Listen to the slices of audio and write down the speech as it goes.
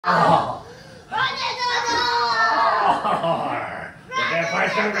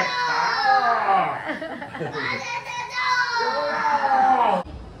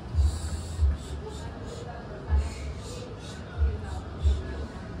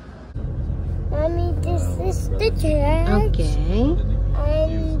Mommy, this is the church. Okay.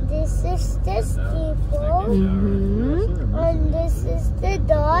 And this is the steeple. And this is the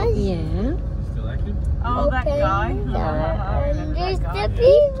doors. Yeah. Oh, that guy. And there's the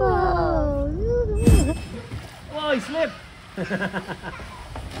people. Oh, he slipped.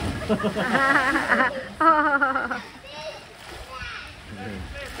 Oh.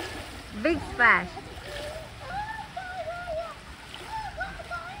 Big splash.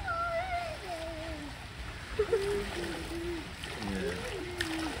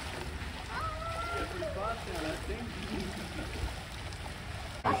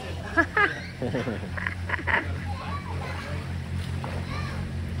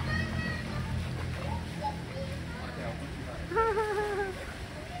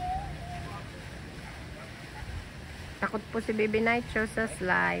 Takot po si Baby Nitro sa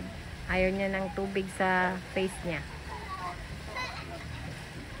slide. Ayaw niya ng tubig sa face niya.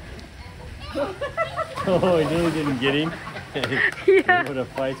 Oh, he really didn't get him. Yeah. He put a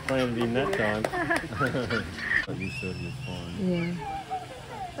face planted in that time. He's certainly fine. Yeah.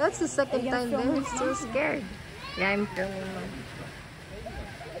 That's the second time then he's still scared. Yeah, I'm filming Mom.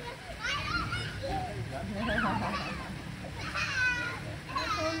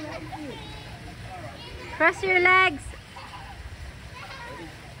 Cross your legs.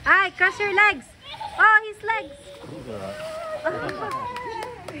 Ay, cross your legs. Oh, his legs.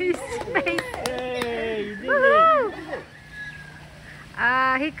 His face. Hey, you did it.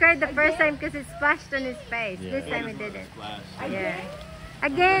 He cried the first time because it splashed on his face. Yeah, This time he didn't. Splash. Yeah.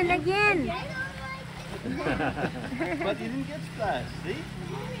 Again. But he didn't get splashed, see?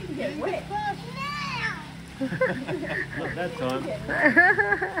 He didn't get splashed. Not that time.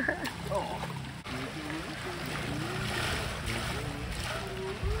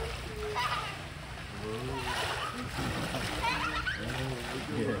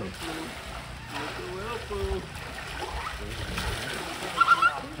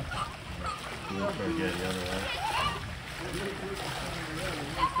 Get the other way.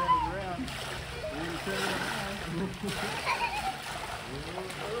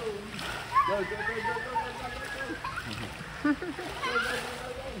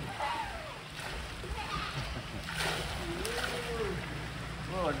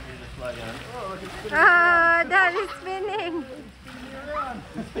 Oh, Dad is spinning.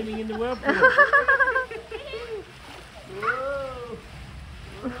 He's spinning in the whirlpool.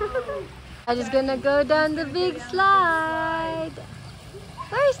 I'm just gonna go down the big slide.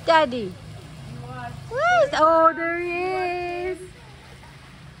 Where's Daddy? Where's? Oh, there he is.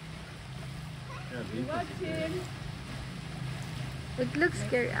 It looks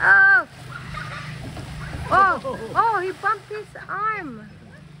scary. Oh! Oh, he bumped his arm.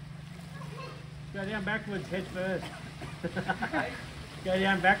 Go down backwards, head first. Go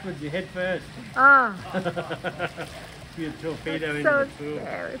down backwards, your head first. Oh, Be a torpedo into so the pool.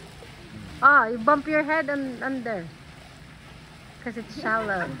 scary. Oh, you bump your head under. Because it's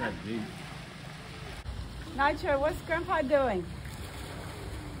shallow. That deep. Nitro, what's Grandpa doing?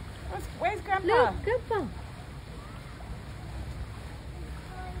 Where's Grandpa? Look, Grandpa.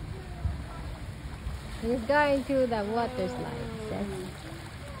 He's going to the water slide. Yes.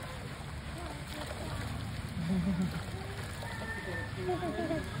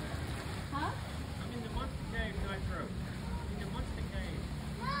 Huh? I'm in the monster cave, Nitro. In the monster cave.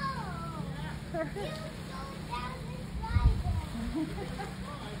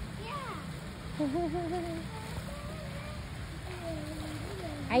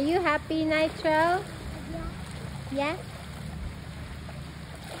 Are you happy, Nitro? Yeah?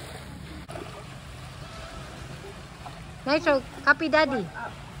 Nitro, copy Daddy.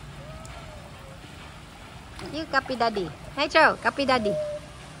 You copy Daddy. Nitro, copy Daddy.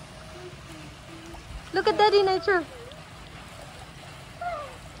 Look at Daddy, Nitro.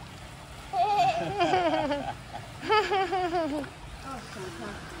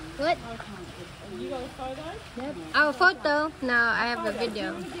 What? You got a photo? Yep. Our photo. Now I have a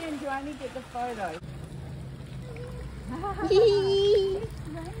video. Again, do I only get the photo?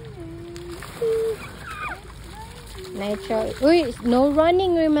 Nitro. Uy, no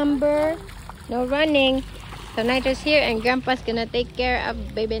running, remember? No running. So Nitro's here and Grandpa's gonna take care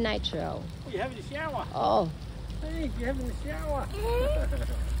of baby Nitro. Oh, you're having a shower. Oh. Hey, you're having a shower.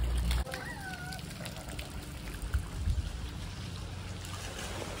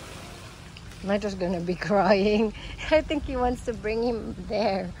 Nitro's gonna be crying. I think he wants to bring him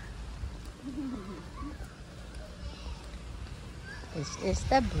there. This is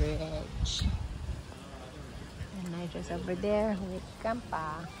the bridge. And Nitro's over there with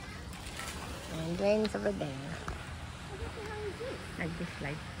Grandpa. And Dwayne's over there. Like this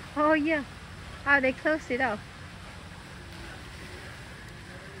light. Oh yeah. Oh, they closed it off.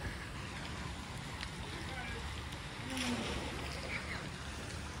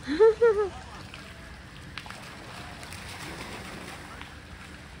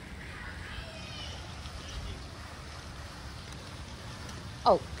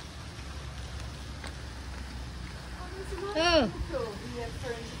 Oh.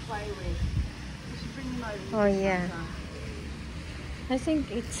 Oh yeah. I think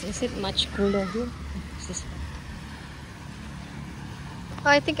is it much cooler here? Is this one? Oh,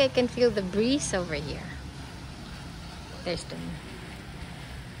 I think I can feel the breeze over here. There's the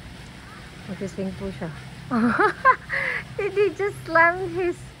Magkasing po siya. Did he just slam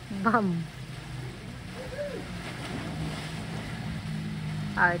his bum?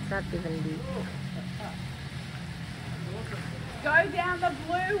 Oh, it's not even deep. Go down the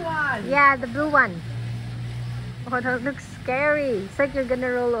blue one. Yeah, the blue one. Oh, that looks scary. It's like you're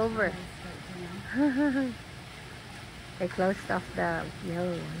gonna roll over. They closed off the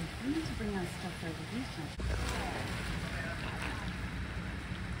yellow one. We need to bring our stuff over here.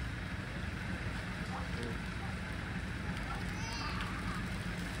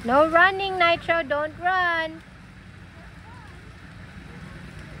 No running, Nitro. Don't run.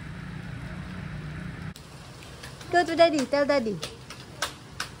 Go to Daddy. Tell Daddy.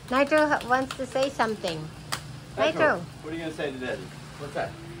 Nitro wants to say something. Nitro. What are you going to say to Daddy? What's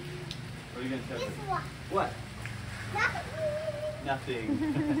that? What are you going to say? What? Nothing.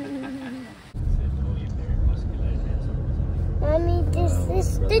 Mommy, this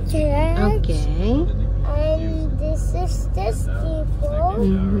is the church. Okay. And this is the steeple.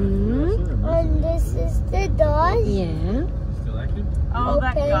 And this is the door. Yeah. Oh,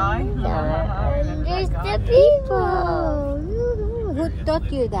 that guy. And there's the people. Who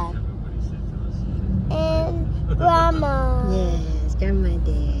taught you that? And Grandma. Yes, Grandma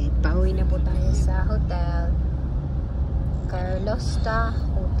did. Pauwi na po tayo sa hotel. Carlosta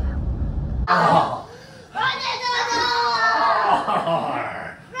Hotel.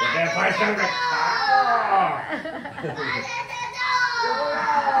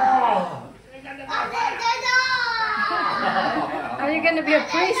 Are you gonna be a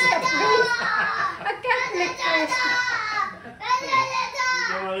priest? A priest? A Catholic priest?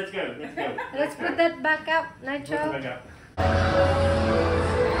 Come on, let's go. Let's go. Let's put that back up, Nitro. Put it back up.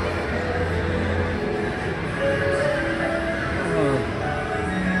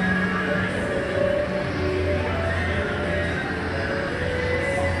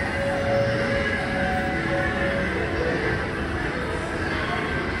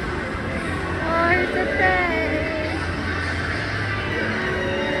 Oh, here's the thing.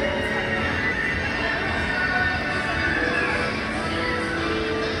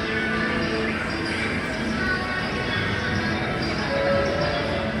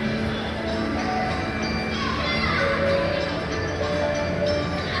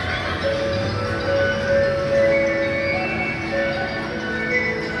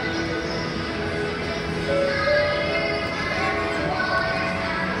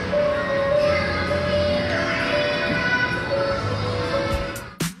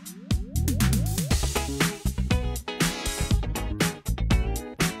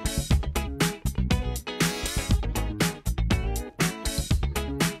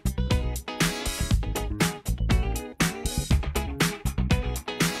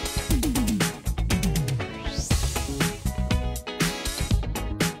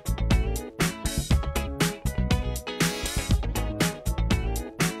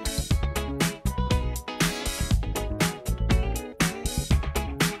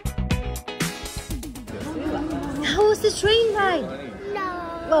 How was the train ride? No.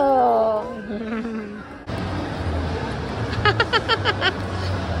 Oh.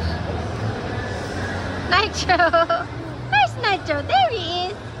 Nitro. Where's Nitro? There he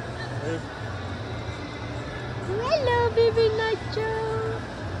is. Hello, baby Nitro.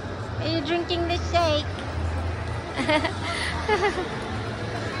 Are you drinking the shake?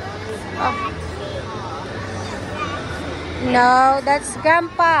 Oh. No, that's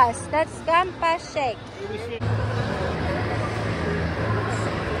Grandpa's. That's Grandpa's shake.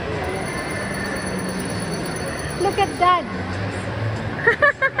 Look at that.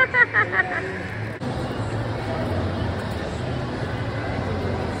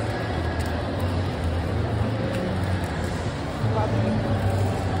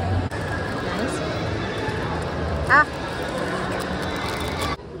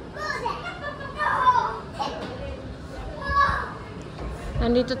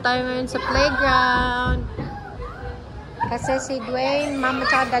 Nandito tayo ngayon sa playground. Kasi si Dwayne, mama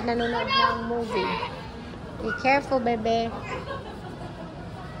tsaka dad nanonood ng movie. Be careful, bebe.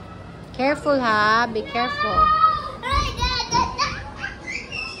 Careful, ha? Be careful.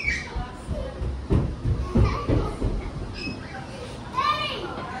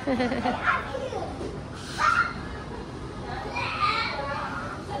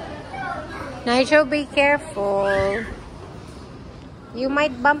 Nitro, be careful. You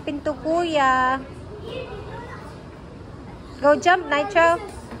might bump into Kuya. Go jump, Nitro.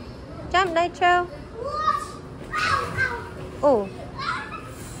 Jump, Nitro. Oh.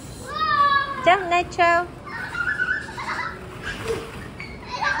 Jump, Nitro.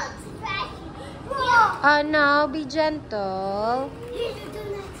 Oh no, be gentle.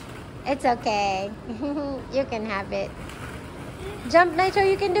 It's okay. You can have it. Jump, Nitro,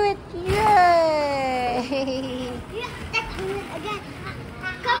 you can do it. Yay!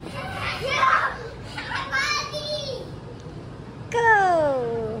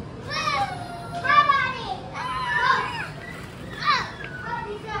 Go!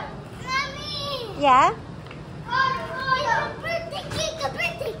 Yeah?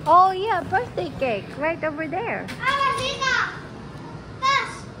 Oh yeah, birthday cake right over there.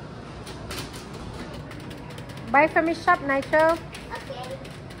 Buy from his shop, Nitro.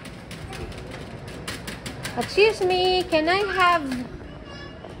 Excuse me, can I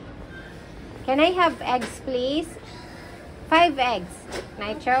have eggs, please? 5 eggs,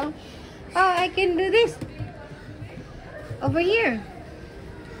 Nitro. Oh, I can do this. Over here.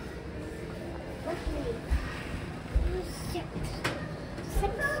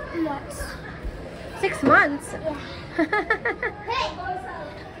 6 months. 6 months?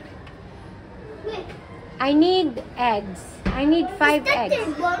 Yeah. I need eggs. I need 5 eggs. Is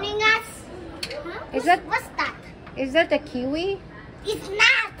that warning us? Huh? What's that? Is that a kiwi? It's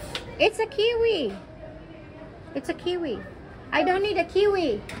not. It's a kiwi. It's a kiwi. I don't need a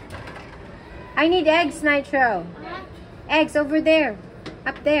kiwi. I need eggs, Nitro. Eggs over there.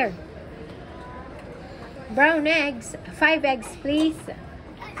 Up there. Brown eggs. 5 eggs, please.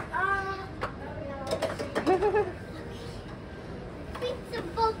 Pizza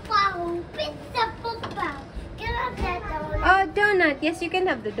Papa. Pizza Papa. Can I have that donut? Oh, donut. Yes, you can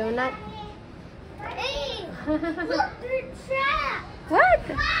have the donut. Hey, look, they're trapped. What?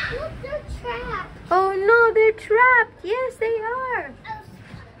 Look, they're trapped. Oh no, they're trapped. Yes, they are.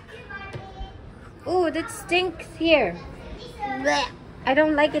 Oh, that stinks here. Blech. I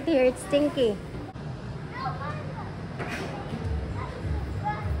don't like it here. It's stinky.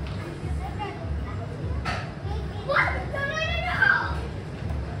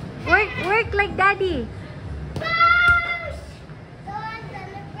 Work like daddy.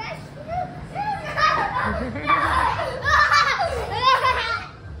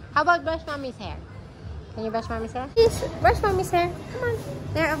 How about brush mommy's hair? Can you brush mommy's hair? Please, brush mommy's hair. Come on.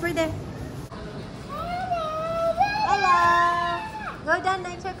 There, over there. Hello. Go down,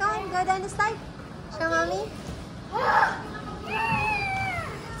 Nitro. Go on. Go down the slide. Show mommy.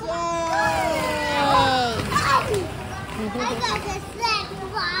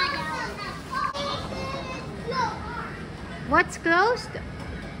 What's closed?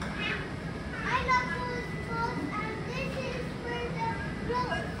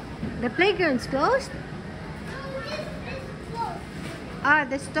 The playground's closed? Ah,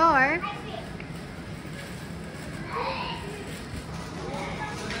 the store.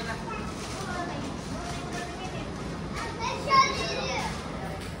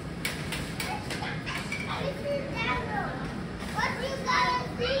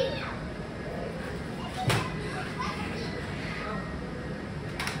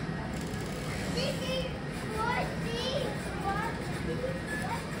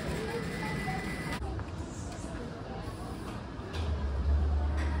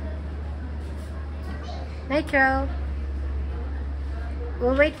 Nitro,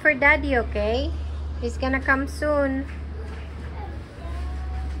 we'll wait for daddy, okay? He's gonna come soon.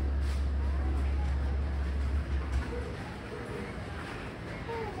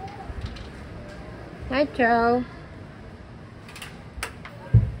 Nitro,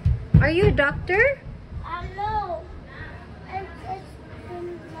 are you a doctor? No. I'm just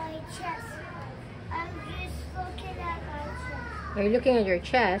in my chest. I'm just looking at my chest. Are you looking at your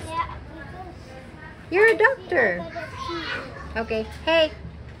chest? Yeah. You're a doctor. Okay. Hey,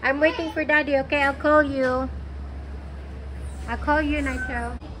 I'm waiting for daddy, okay? I'll call you. I'll call you,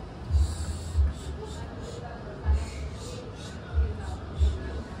 Nitro.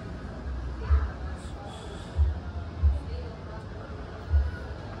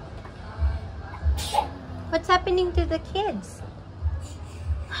 What's happening to the kids?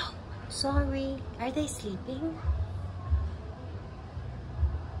 sorry. Are they sleeping?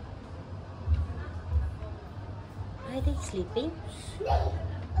 Are they sleeping?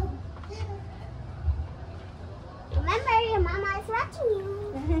 Remember, your mama is watching you.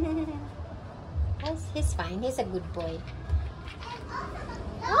 He's fine. He's a good boy.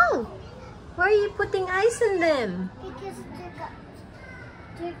 Oh! Why are you putting ice in them? Because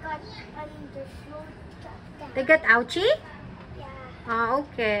they got under floor. They got ouchie? Yeah. Oh,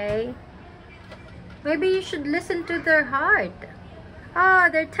 okay. Maybe you should listen to their heart. Oh,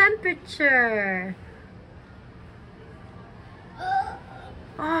 their temperature.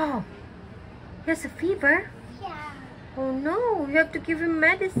 Oh, he has a fever? Yeah. Oh no, you have to give him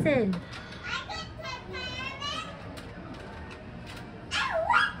medicine.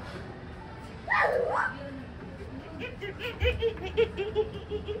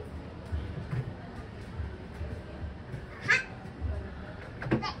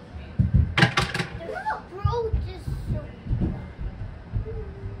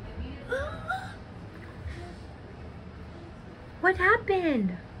 What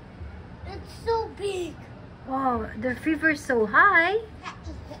happened? It's so big. Oh, the fever's so high.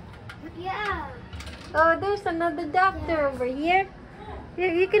 Yeah. Oh, there's another doctor over here.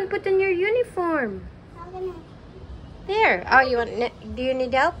 Here, you can put on your uniform. I'm gonna. There. Oh, do you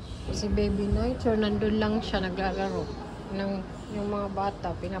need help? Si Baby Nitro, nandun lang siya naglalaro. Yung mga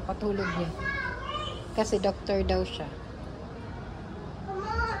bata, pinapatulog niya. Kasi doctor daw siya. Come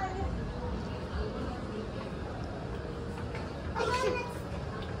on.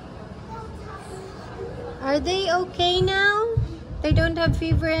 Are they okay now? They don't have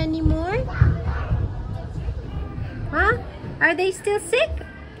fever anymore? Huh? Are they still sick?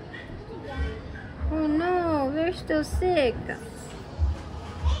 Oh no, they're still sick.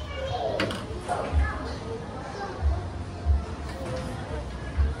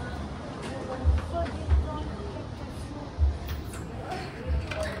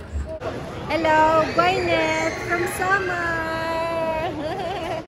 Hello, Gwyneth from Summer.